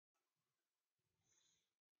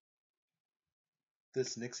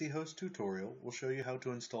This NixiHost tutorial will show you how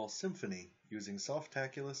to install Symfony using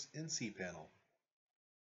Softaculous in cPanel.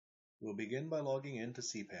 We'll begin by logging in to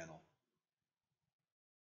cPanel.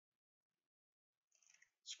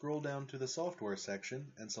 Scroll down to the Software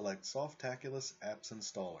section and select Softaculous Apps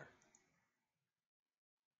Installer.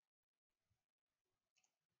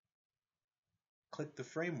 Click the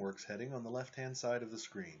Frameworks heading on the left-hand side of the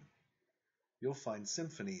screen. You'll find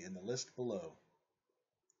Symfony in the list below.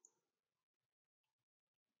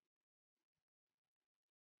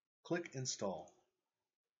 Click Install.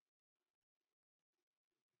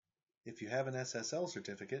 If you have an SSL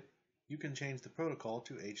certificate, you can change the protocol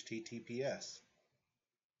to HTTPS.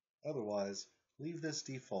 Otherwise, leave this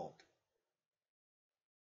default.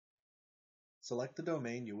 Select the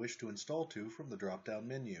domain you wish to install to from the drop-down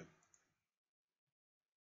menu.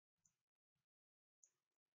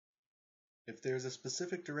 If there is a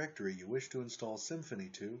specific directory you wish to install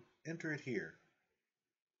Symfony to, enter it here.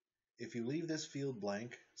 If you leave this field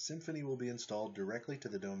blank, Symfony will be installed directly to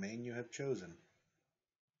the domain you have chosen.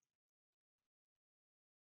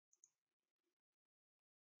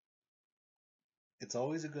 It's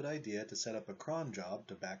always a good idea to set up a cron job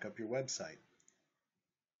to back up your website.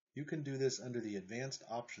 You can do this under the Advanced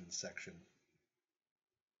Options section.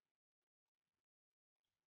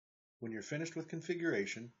 When you're finished with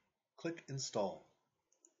configuration, click Install.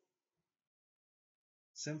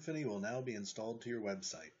 Symfony will now be installed to your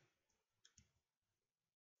website.